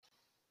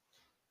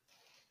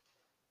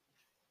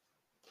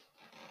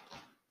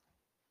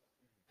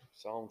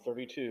Psalm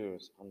 32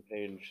 is on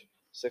page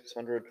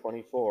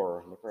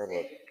 624 in the prayer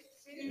book.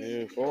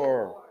 2,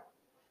 4.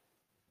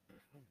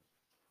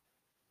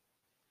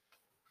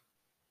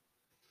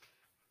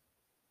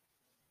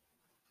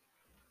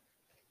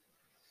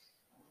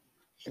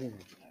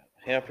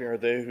 Happy are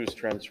they whose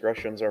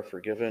transgressions are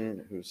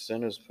forgiven, whose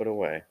sin is put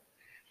away.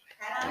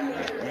 Happy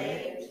are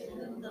they to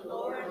whom the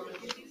Lord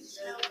imputes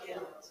no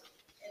guilt,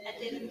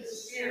 and in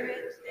whose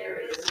spirit there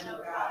is no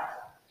guile.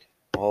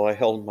 While I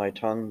held my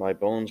tongue, my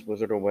bones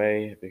withered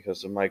away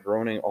because of my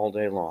groaning all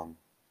day long.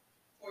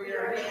 For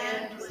your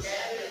hand was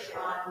heavy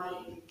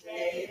upon me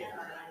day and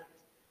night.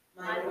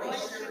 My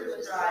moisture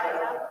was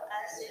dried up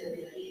as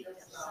in the heat of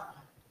the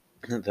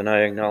sun. Then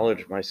I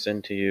acknowledged my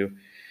sin to you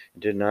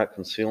and did not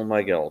conceal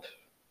my guilt.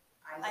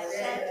 I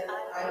said,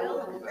 I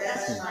will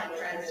confess my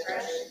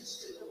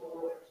transgressions to the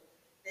Lord.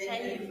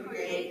 Then you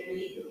forgave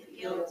me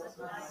the guilt of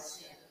my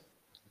sin.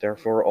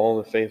 Therefore all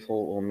the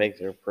faithful will make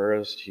their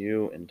prayers to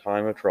you in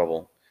time of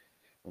trouble.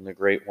 When the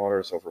great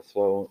waters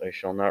overflow, they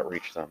shall not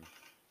reach them.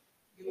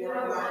 You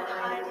are my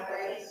hiding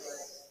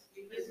place.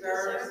 You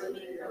preserve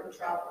me from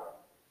trouble.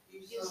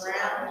 You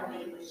surround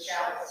me with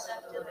shouts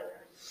of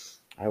deliverance.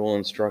 I will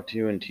instruct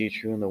you and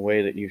teach you in the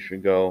way that you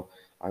should go.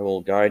 I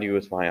will guide you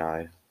with my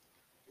eye.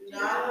 Do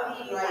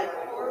not be like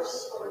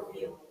horse or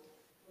mule,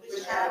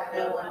 which have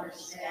no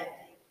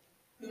understanding,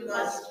 who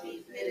must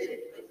be fitted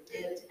with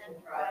bit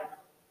and bridle,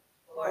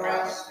 or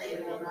else they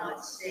will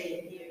not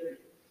stay near you.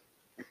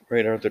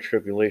 Great are the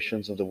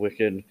tribulations of the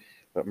wicked,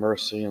 but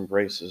mercy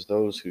embraces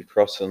those who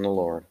trust in the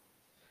Lord.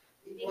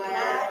 Be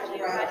glad,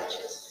 ye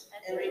righteous,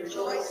 and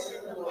rejoice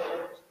in the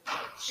Lord.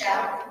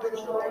 Shout for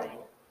joy,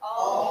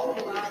 all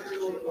who are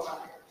truly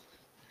wise.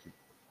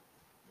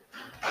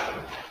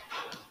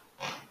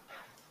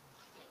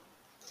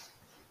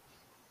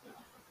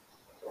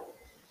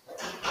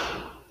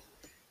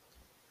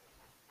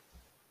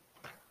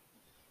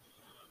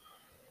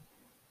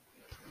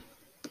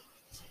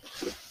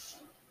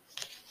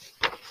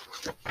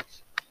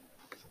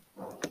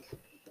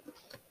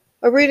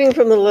 A reading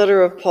from the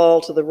letter of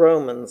Paul to the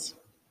Romans.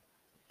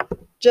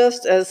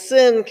 Just as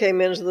sin came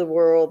into the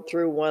world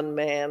through one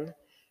man,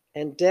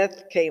 and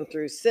death came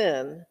through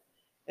sin,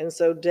 and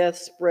so death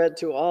spread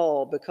to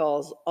all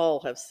because all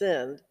have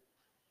sinned.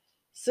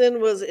 Sin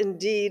was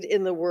indeed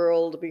in the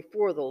world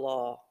before the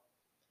law,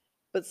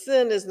 but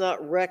sin is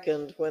not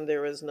reckoned when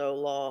there is no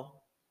law.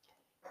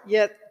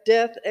 Yet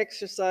death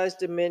exercised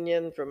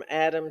dominion from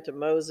Adam to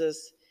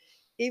Moses,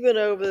 even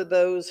over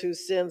those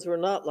whose sins were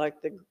not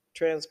like the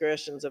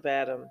transgressions of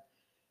Adam,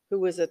 who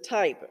was a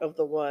type of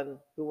the one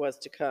who was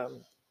to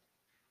come.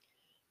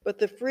 But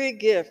the free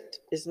gift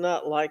is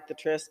not like the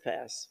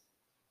trespass.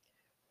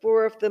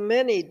 For if the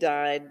many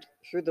died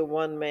through the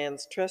one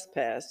man's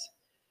trespass,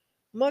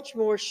 much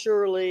more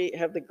surely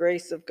have the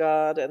grace of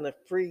God and the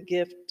free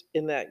gift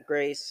in that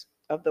grace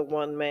of the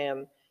one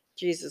man,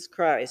 Jesus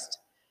Christ,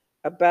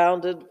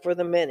 abounded for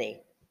the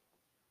many.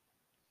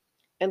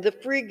 And the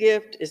free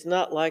gift is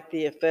not like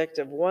the effect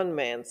of one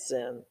man's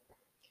sin.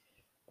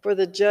 For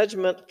the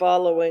judgment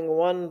following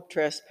one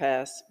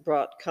trespass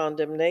brought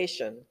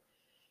condemnation,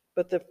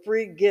 but the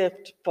free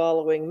gift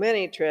following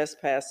many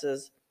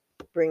trespasses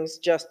brings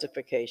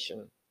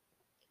justification.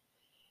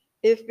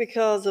 If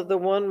because of the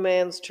one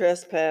man's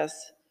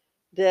trespass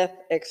death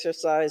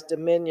exercised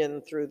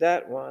dominion through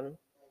that one,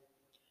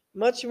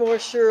 much more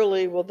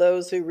surely will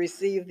those who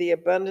receive the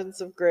abundance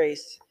of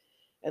grace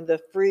and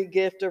the free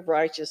gift of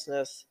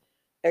righteousness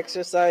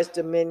exercise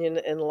dominion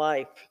in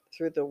life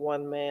through the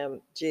one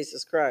man,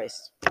 Jesus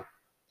Christ.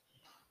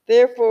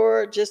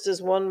 Therefore, just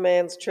as one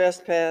man's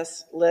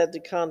trespass led to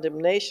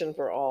condemnation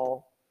for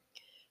all,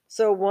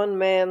 so one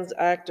man's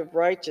act of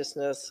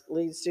righteousness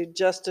leads to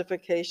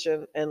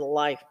justification and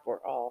life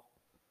for all.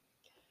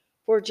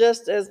 For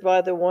just as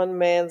by the one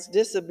man's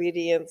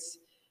disobedience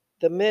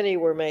the many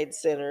were made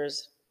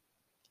sinners,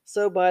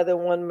 so by the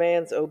one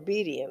man's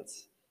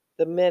obedience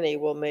the many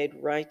will be made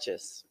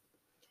righteous.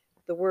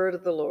 The word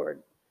of the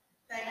Lord.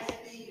 Thanks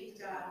be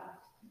to God.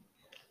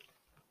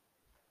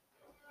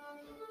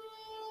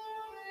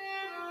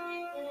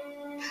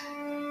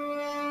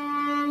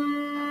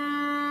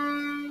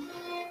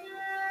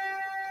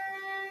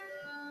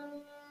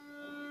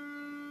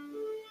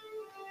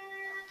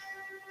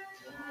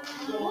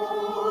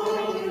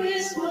 Lord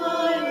is my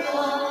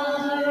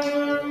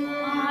light,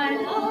 my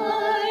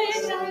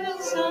light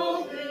and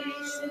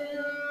salvation.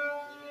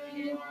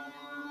 In God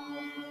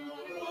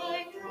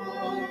I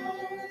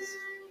trust,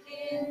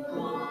 in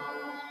God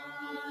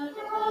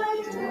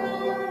I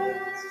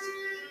trust.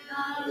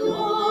 The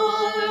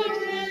Lord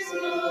is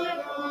my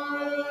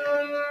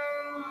light,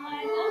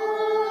 my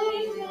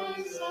light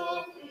and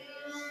salvation.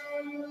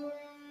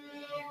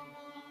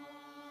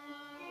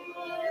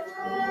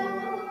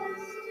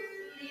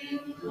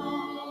 In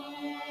God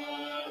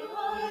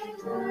I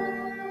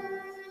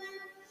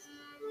trust.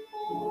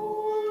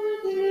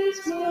 Lord is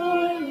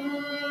my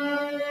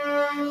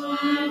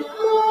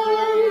light,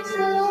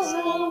 my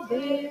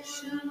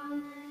salvation.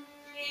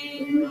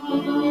 In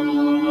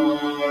God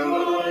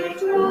I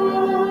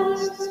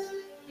trust.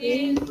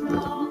 In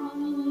God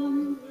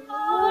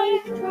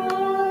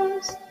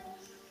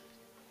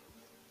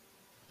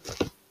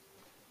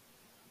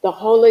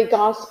Holy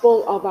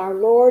Gospel of our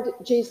Lord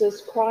Jesus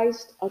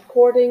Christ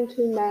according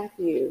to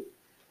Matthew.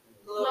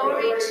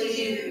 Glory to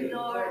you,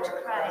 Lord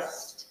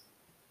Christ.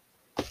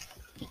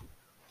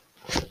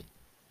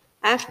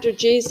 After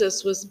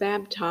Jesus was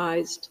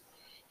baptized,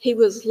 he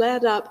was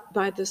led up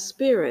by the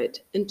Spirit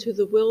into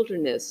the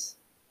wilderness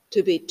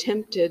to be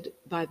tempted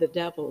by the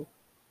devil.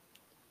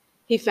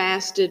 He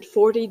fasted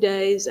 40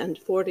 days and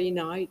 40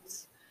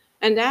 nights,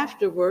 and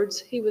afterwards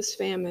he was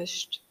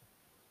famished.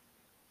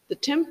 The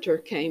tempter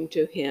came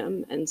to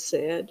him and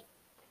said,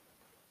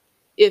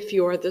 "If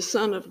you are the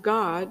Son of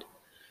God,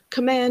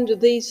 command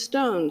these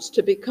stones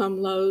to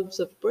become loaves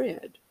of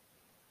bread."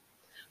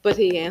 But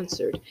he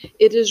answered,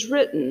 "It is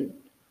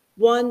written,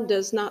 one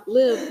does not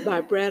live by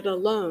bread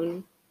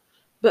alone,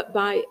 but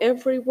by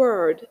every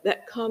word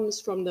that comes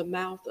from the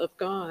mouth of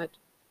God."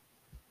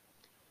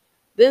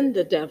 Then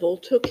the devil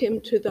took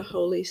him to the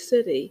holy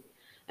city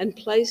and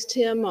placed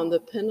him on the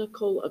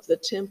pinnacle of the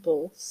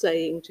temple,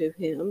 saying to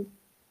him,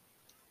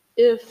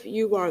 "If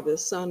you are the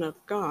Son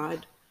of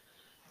God,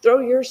 throw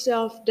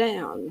yourself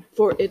down,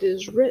 for it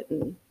is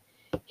written,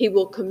 he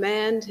will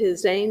command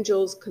his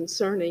angels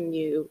concerning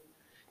you,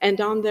 and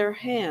on their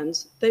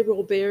hands they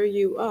will bear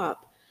you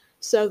up,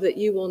 so that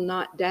you will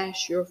not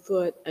dash your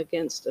foot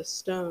against a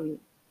stone."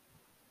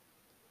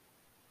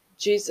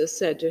 Jesus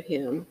said to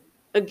him,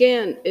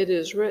 "Again it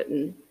is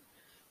written,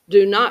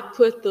 do not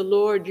put the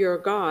Lord your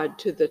God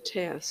to the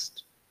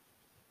test."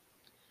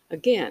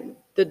 Again,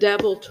 the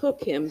devil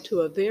took him to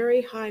a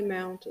very high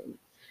mountain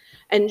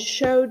and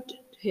showed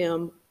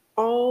him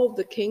all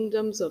the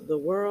kingdoms of the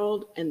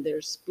world and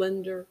their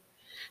splendor.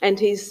 And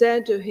he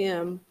said to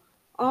him,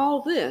 "All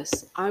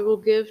this I will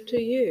give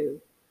to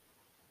you,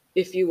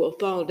 if you will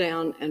fall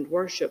down and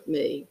worship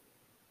me."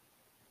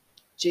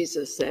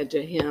 Jesus said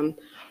to him,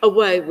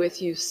 "Away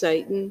with you,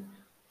 Satan,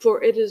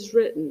 for it is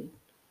written,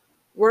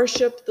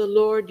 worship the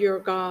Lord your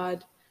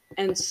God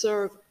and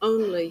serve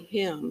only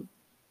him."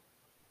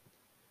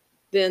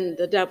 Then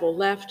the devil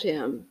left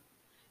him,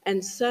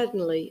 and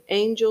suddenly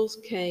angels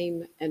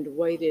came and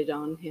waited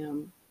on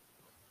him.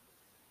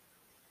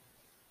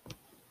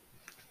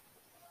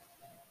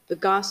 The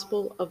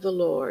Gospel of the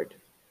Lord.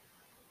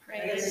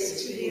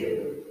 Praise to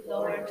you,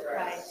 Lord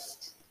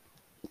Christ.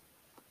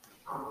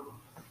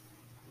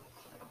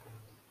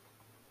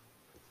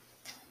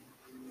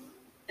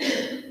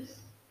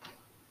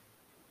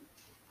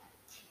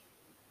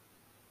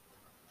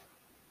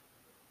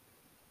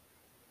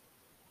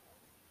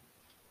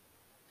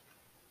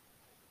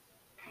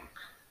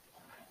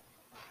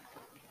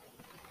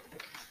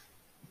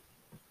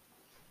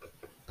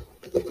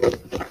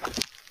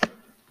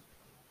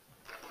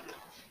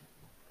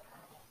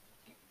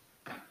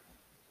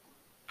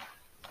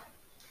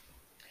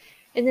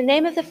 In the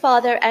name of the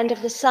Father, and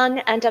of the Son,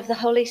 and of the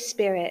Holy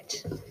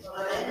Spirit.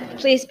 Amen.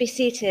 Please be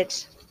seated.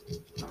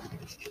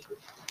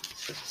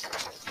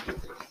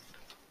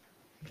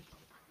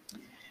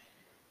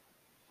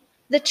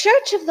 The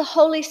Church of the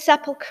Holy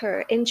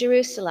Sepulchre in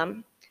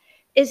Jerusalem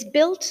is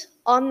built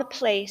on the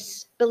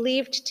place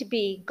believed to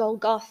be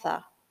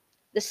Golgotha,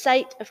 the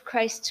site of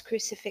Christ's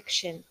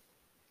crucifixion.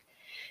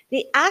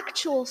 The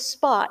actual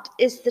spot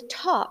is the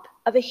top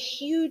of a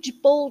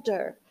huge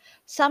boulder.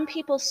 Some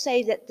people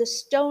say that the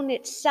stone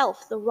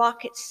itself, the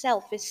rock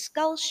itself, is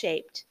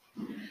skull-shaped.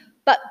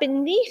 But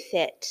beneath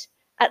it,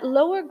 at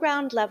lower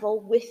ground level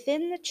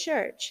within the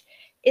church,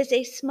 is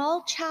a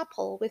small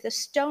chapel with a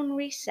stone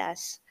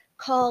recess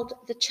called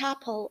the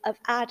Chapel of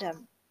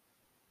Adam.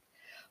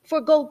 For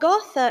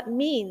Golgotha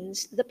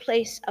means the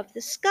place of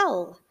the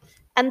skull,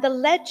 and the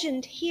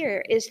legend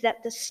here is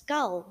that the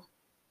skull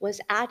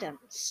was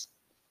Adam's.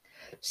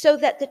 So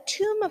that the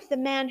tomb of the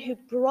man who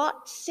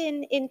brought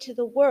sin into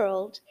the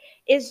world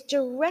is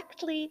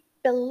directly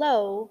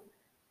below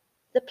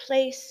the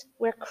place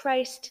where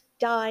Christ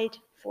died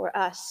for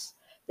us,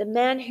 the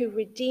man who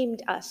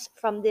redeemed us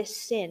from this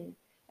sin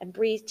and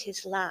breathed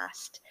his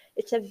last.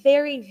 It's a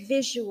very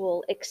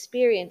visual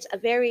experience, a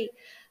very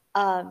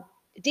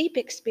deep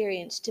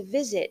experience to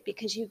visit,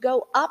 because you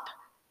go up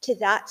to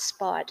that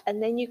spot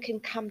and then you can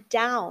come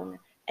down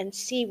and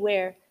see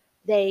where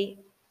they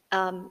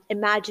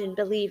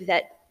believe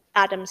that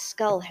Adam's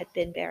skull had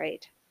been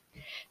buried.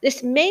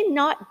 This may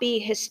not be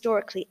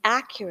historically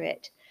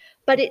accurate,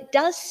 but it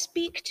does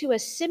speak to a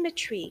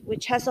symmetry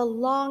which has a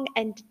long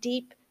and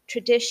deep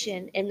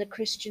tradition in the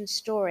Christian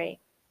story.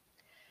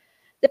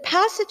 The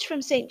passage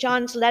from St.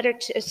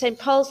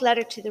 Paul's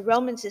letter to the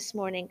Romans this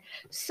morning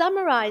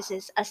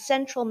summarizes a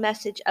central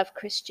message of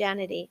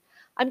Christianity.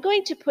 I'm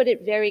going to put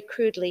it very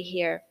crudely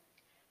here.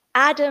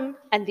 Adam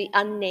and the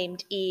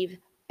unnamed Eve,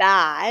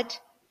 bad.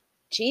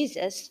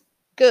 Jesus,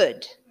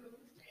 good.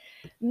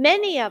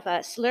 Many of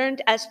us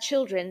learned as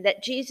children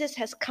that Jesus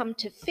has come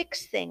to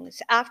fix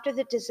things after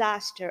the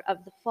disaster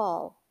of the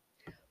fall.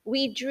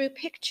 We drew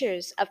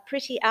pictures of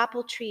pretty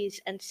apple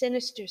trees and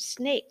sinister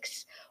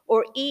snakes,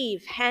 or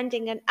Eve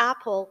handing an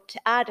apple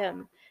to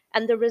Adam,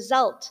 and the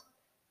result,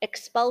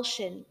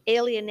 expulsion,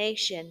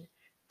 alienation,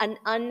 an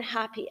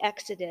unhappy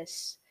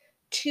exodus,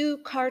 two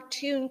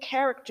cartoon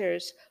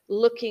characters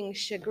looking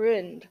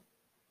chagrined.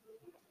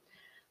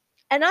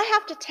 And I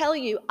have to tell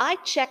you, I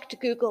checked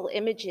Google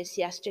Images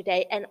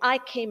yesterday and I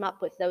came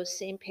up with those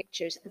same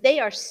pictures.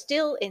 They are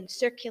still in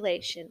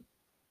circulation,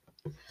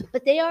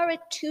 but they are a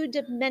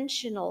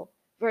two-dimensional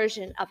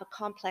version of a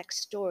complex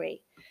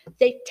story.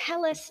 They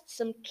tell us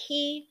some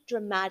key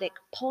dramatic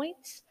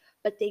points,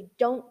 but they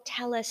don't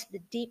tell us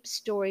the deep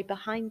story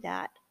behind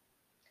that.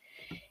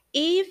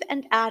 Eve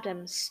and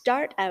Adam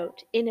start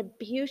out in a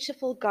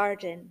beautiful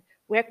garden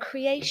where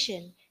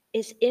creation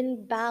is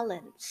in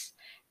balance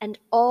and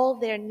all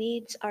their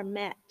needs are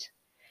met.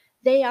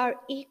 They are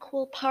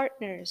equal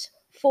partners,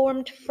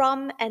 formed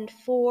from and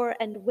for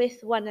and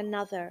with one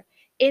another,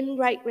 in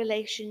right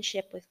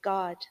relationship with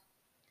God.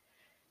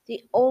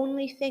 The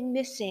only thing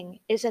missing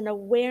is an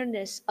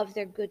awareness of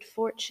their good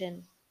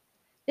fortune.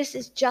 This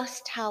is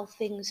just how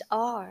things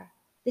are.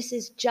 This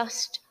is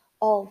just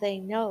all they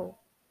know.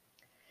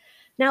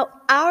 Now,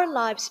 our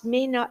lives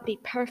may not be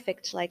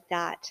perfect like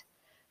that,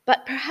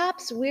 but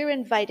perhaps we're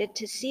invited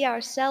to see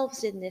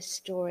ourselves in this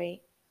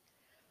story.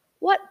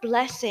 What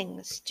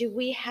blessings do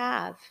we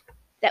have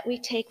that we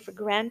take for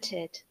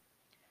granted?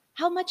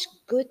 How much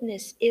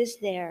goodness is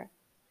there?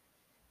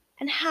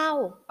 And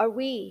how are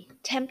we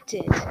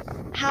tempted?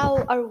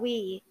 How are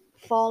we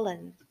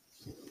fallen?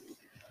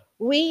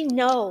 We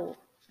know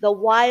the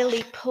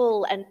wily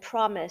pull and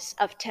promise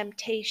of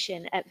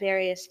temptation at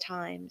various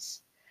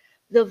times.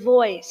 The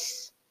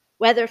voice,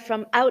 whether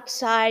from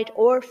outside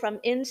or from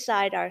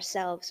inside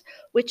ourselves,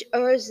 which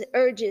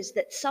urges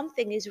that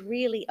something is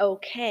really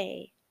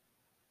okay.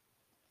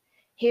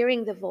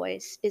 Hearing the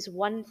voice is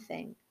one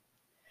thing,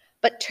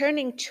 but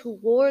turning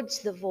towards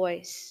the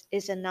voice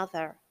is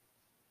another.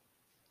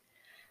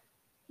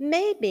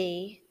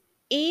 Maybe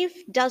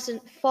Eve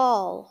doesn't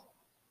fall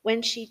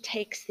when she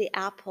takes the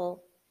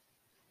apple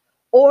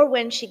or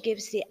when she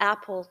gives the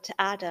apple to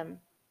Adam.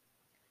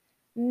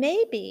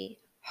 Maybe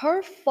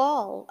her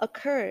fall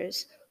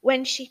occurs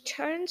when she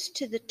turns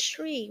to the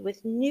tree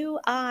with new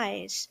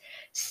eyes,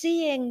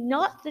 seeing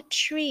not the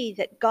tree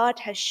that God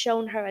has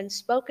shown her and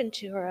spoken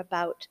to her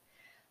about,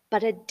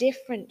 but a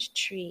different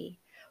tree,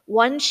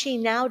 one she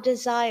now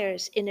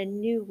desires in a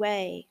new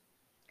way.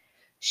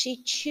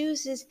 She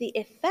chooses the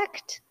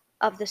effect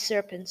of the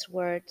serpent's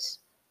words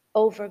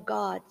over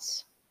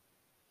God's.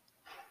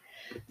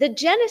 The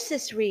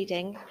Genesis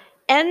reading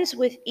ends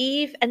with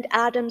Eve and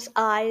Adam's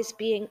eyes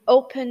being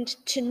opened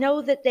to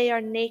know that they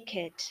are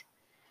naked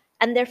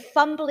and their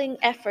fumbling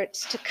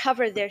efforts to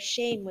cover their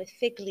shame with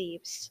fig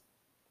leaves.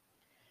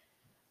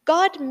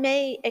 God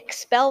may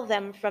expel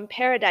them from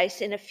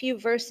paradise in a few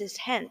verses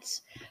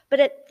hence,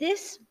 but at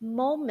this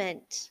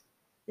moment,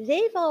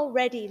 they've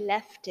already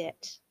left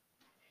it.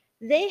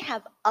 They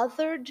have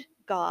othered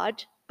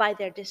God by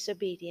their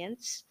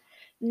disobedience.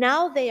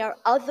 Now they are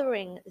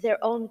othering their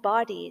own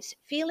bodies,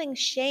 feeling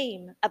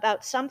shame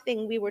about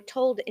something we were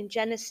told in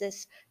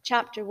Genesis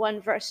chapter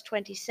 1, verse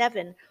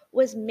 27,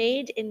 was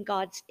made in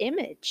God's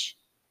image.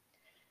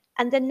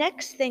 And the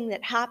next thing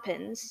that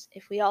happens,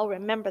 if we all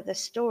remember the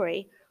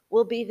story,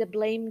 will be the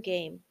blame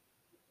game.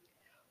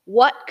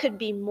 What could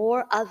be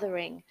more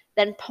othering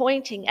than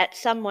pointing at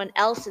someone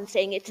else and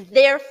saying, it's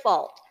their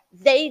fault,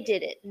 they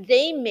did it,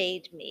 they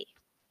made me?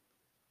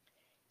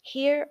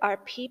 Here are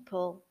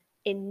people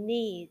in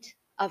need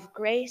of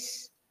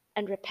grace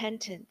and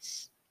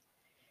repentance.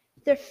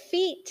 Their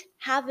feet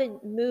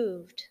haven't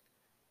moved,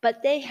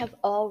 but they have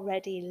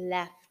already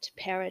left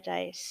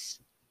paradise.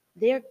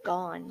 They're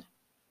gone.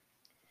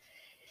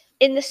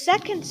 In the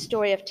second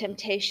story of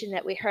temptation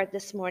that we heard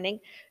this morning,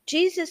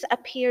 Jesus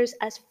appears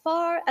as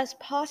far as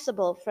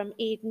possible from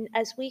Eden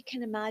as we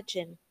can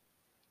imagine.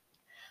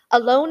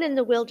 Alone in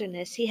the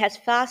wilderness, he has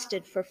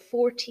fasted for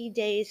 40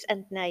 days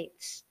and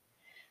nights.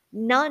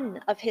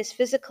 None of his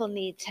physical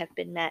needs have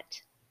been met.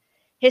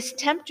 His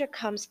tempter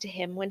comes to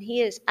him when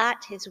he is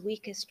at his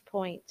weakest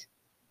point.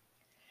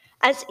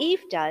 As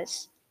Eve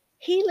does,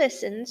 he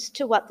listens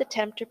to what the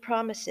tempter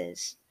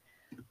promises,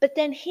 but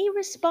then he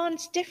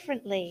responds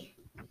differently.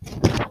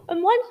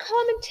 And one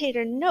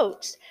commentator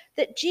notes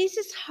that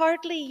Jesus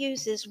hardly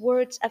uses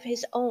words of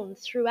his own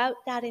throughout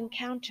that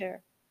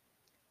encounter.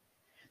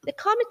 The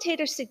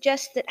commentator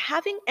suggests that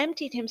having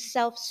emptied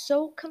himself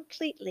so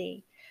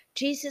completely,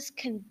 Jesus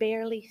can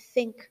barely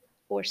think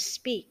or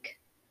speak.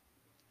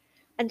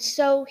 And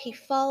so he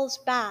falls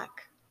back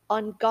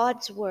on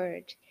God's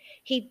word.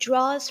 He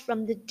draws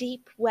from the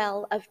deep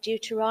well of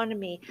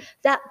Deuteronomy,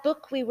 that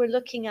book we were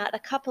looking at a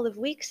couple of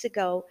weeks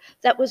ago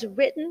that was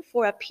written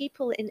for a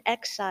people in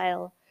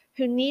exile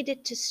who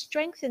needed to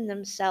strengthen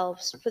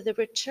themselves for the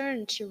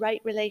return to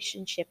right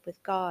relationship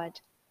with God.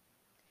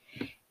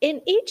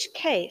 In each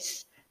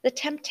case, the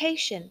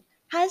temptation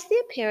has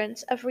the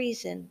appearance of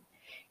reason.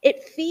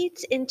 It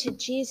feeds into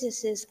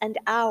Jesus's and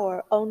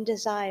our own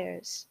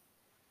desires.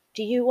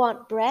 Do you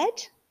want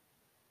bread?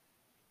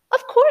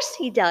 Of course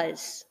he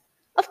does.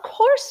 Of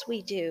course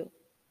we do.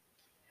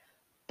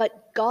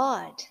 But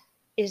God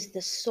is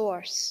the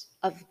source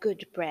of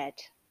good bread,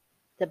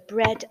 the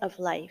bread of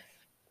life.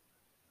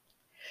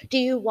 Do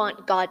you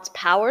want God's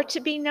power to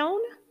be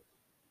known?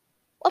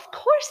 Of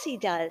course he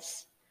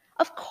does.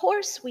 Of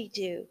course we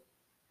do.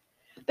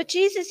 But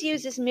Jesus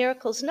uses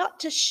miracles not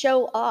to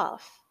show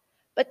off,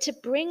 but to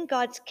bring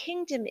God's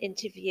kingdom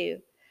into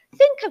view.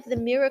 Think of the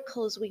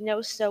miracles we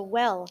know so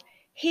well: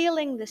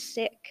 healing the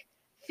sick,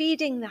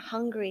 feeding the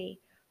hungry,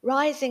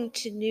 rising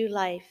to new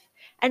life,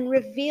 and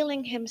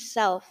revealing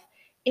himself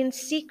in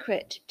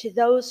secret to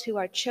those who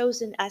are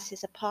chosen as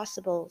his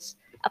apostles.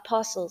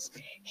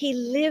 He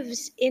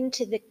lives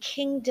into the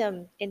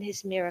kingdom in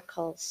his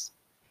miracles.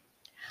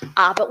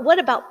 But what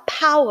about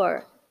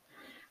power?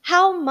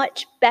 How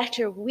much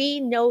better we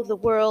know the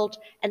world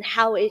and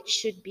how it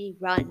should be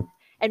run.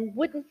 And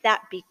wouldn't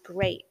that be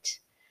great?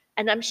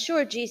 And I'm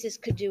sure Jesus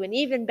could do an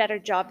even better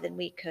job than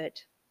we could.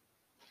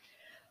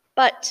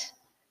 But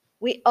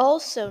we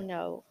also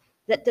know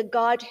that the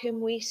God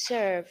whom we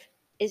serve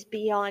is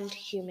beyond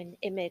human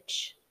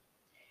image.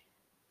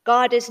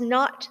 God is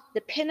not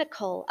the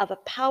pinnacle of a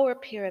power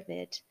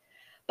pyramid,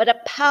 but a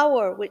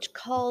power which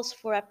calls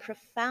for a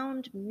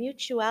profound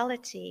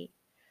mutuality,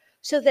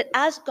 so that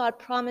as God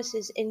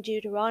promises in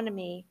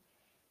Deuteronomy,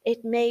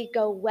 it may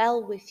go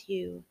well with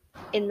you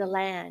in the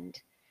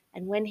land.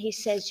 And when he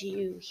says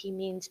you, he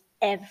means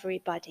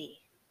everybody.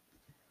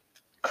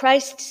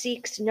 Christ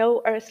seeks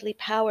no earthly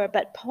power,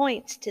 but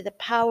points to the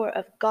power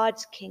of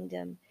God's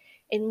kingdom,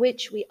 in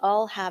which we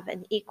all have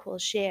an equal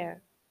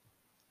share.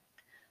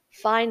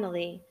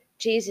 Finally,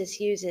 Jesus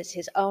uses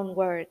his own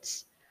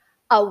words: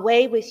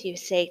 "Away with you,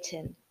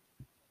 Satan."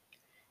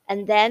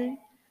 And then,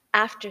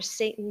 after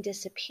Satan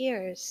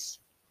disappears,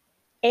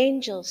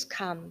 angels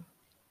come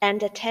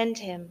and attend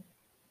him.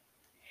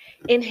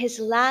 In his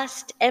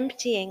last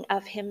emptying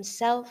of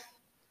himself,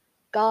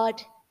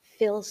 God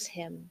fills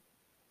him.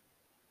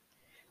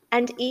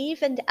 And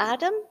Eve and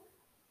Adam?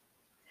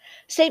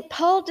 St.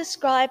 Paul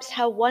describes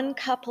how one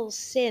couple's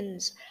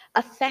sins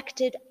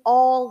affected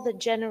all the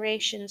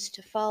generations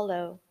to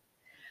follow.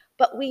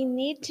 But we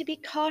need to be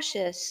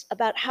cautious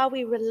about how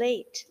we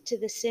relate to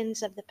the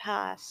sins of the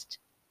past.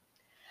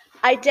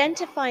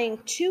 Identifying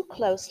too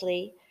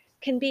closely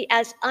can be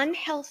as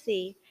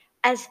unhealthy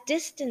as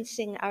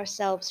distancing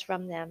ourselves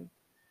from them.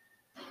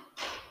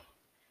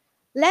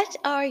 Let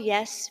our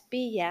yes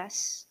be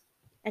yes,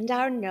 and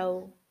our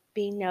no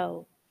be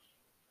no.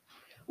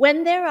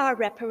 When there are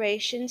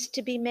reparations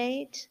to be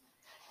made,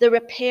 the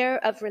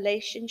repair of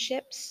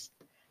relationships,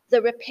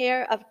 the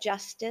repair of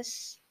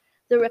justice,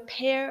 the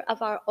repair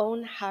of our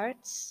own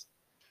hearts,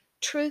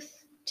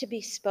 truth to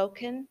be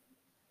spoken,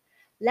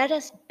 let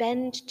us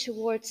bend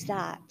towards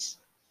that.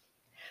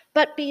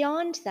 But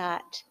beyond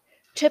that,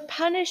 to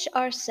punish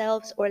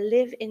ourselves or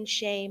live in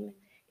shame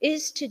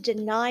is to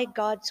deny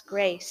God's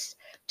grace,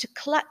 to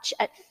clutch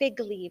at fig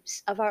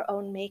leaves of our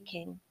own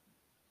making.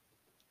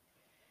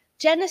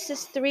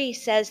 Genesis 3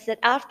 says that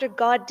after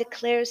God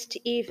declares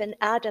to Eve and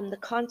Adam the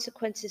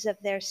consequences of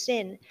their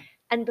sin,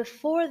 and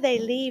before they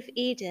leave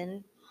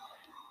Eden,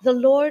 the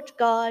Lord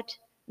God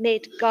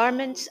made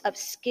garments of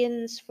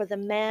skins for the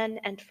man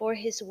and for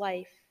his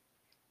wife,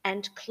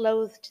 and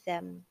clothed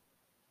them.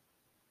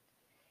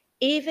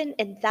 Even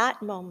in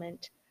that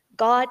moment,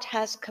 God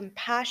has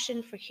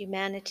compassion for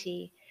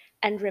humanity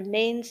and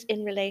remains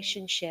in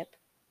relationship.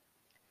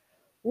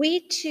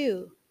 We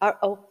too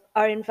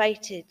are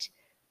invited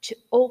to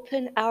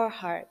open our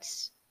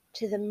hearts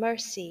to the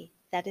mercy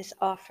that is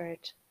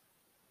offered.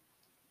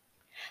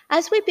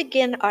 As we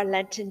begin our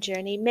Lenten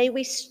journey, may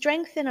we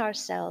strengthen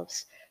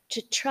ourselves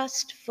to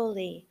trust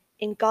fully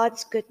in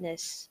God's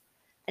goodness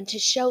and to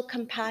show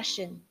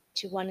compassion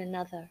to one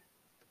another.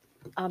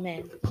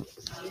 Amen.